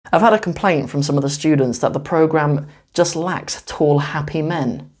I've had a complaint from some of the students that the program just lacks tall, happy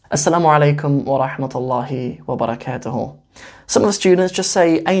men. Assalamu alaikum wa rahmatullahi wa barakatuhu. Some of the students just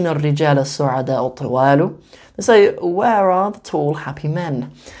say, أين الرجال السعداء الطوال? They say, where are the tall, happy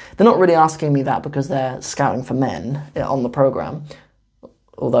men? They're not really asking me that because they're scouting for men on the program,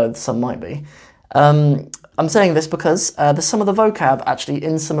 although some might be. I'm saying this because there's some of the vocab actually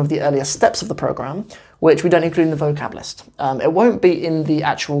in some of the earlier steps of the program which we don't include in the vocab list. It won't be in the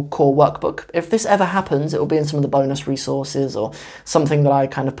actual core workbook. If this ever happens, it will be in some of the bonus resources or something that I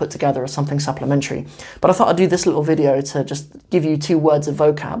kind of put together as something supplementary. But I thought I'd do this little video to just give you 2 words of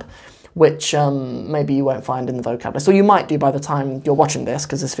vocab which maybe you won't find in the vocab list, or you might do by the time you're watching this,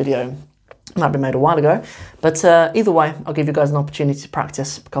 because this video might be made a while ago. But either way, I'll give you guys an opportunity to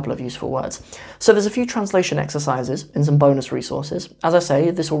practice a couple of useful words. So there's a few translation exercises in some bonus resources. As I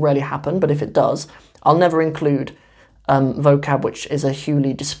say, this will rarely happen, but if it does, I'll never include vocab which is a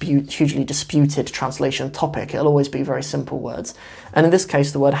hugely disputed translation topic. It'll always be very simple words. And in this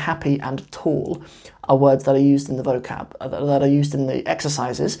case, the word happy and tall are words that are used in the vocab, that are used in the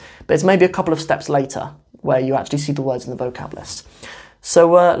exercises, but it's maybe a couple of steps later where you actually see the words in the vocab list.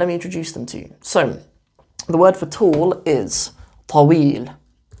 So let me introduce them to you. So the word for tall is طويل,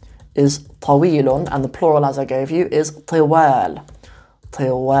 طويل, and the plural as I gave you is طوال,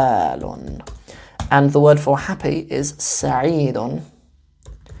 طوال. And the word for happy is سعيد,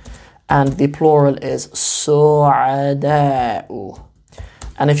 and the plural is سعداء.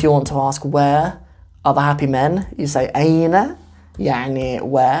 And if you want to ask where are the happy men, you say أين, يعني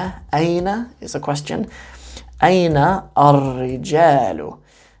where, أين is a question. أين الرجال,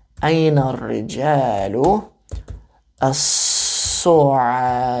 أين الرجال السعداء,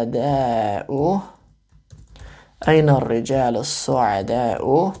 أين الرجال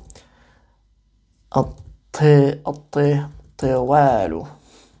السعداء الطوال.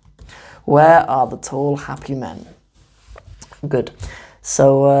 Where are the tall, happy men? Good.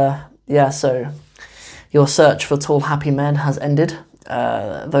 So, so your search for tall, happy men has ended.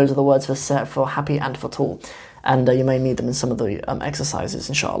 Those are the words for happy and for tall. And you may need them in some of the exercises,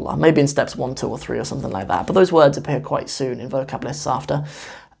 inshallah. Maybe in steps 1, 2, or 3 or something like that. But those words appear quite soon in vocab lists after.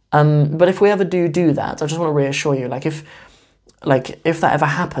 But if we ever do that, I just want to reassure you, if that ever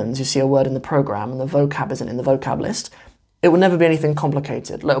happens, you see a word in the program and the vocab isn't in the vocab list, it will never be anything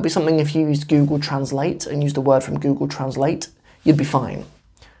complicated. It'll be something if you used Google Translate and used a word from Google Translate, you'd be fine.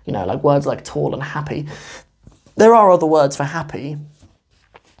 You know, like words like tall and happy. There are other words for happy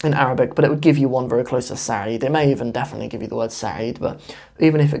in Arabic, but it would give you one very close to Sa'id. It may even definitely give you the word Sa'id, but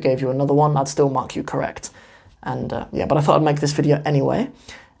even if it gave you another one, I'd still mark you correct. And but I thought I'd make this video anyway,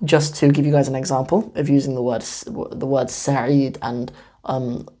 just to give you guys an example of using the word Sa'id and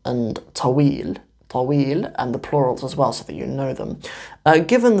Tawil, and the plurals as well, so that you know them.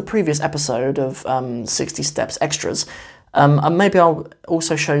 Given the previous episode of 60 Steps Extras, maybe I'll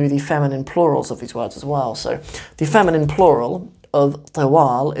also show you the feminine plurals of these words as well. So the feminine plural of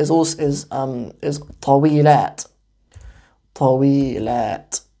طوال is طويلات,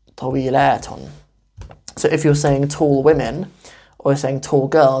 طويلات. So if you're saying tall women or you're saying tall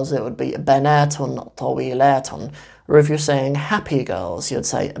girls, it would be بنات طويلات. Or if you're saying happy girls, you'd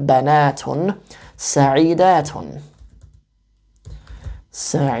say بنات سعيدات,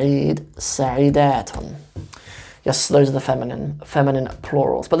 سعيدات. Yes, those are the feminine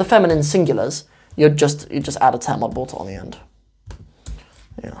plurals. But the feminine singulars, you just add a ta marbuta on the end.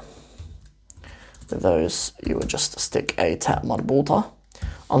 Yeah. With those, you would just stick a ta marbuta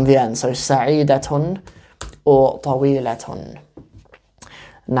on the end. So sa'idatun or tawilatun.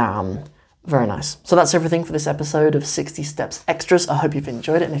 Naam. Very nice. So that's everything for this episode of 60 Steps Extras. I hope you've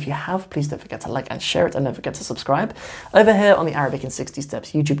enjoyed it, and if you have, please don't forget to like and share it, and don't forget to subscribe over here on the Arabic in 60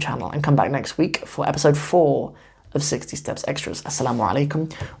 Steps YouTube channel, and come back next week for episode 4 of 60 Steps Extras. Assalamu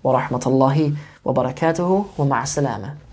alaikum wa rahmatullahi wa barakatuhu wa ma'a salama.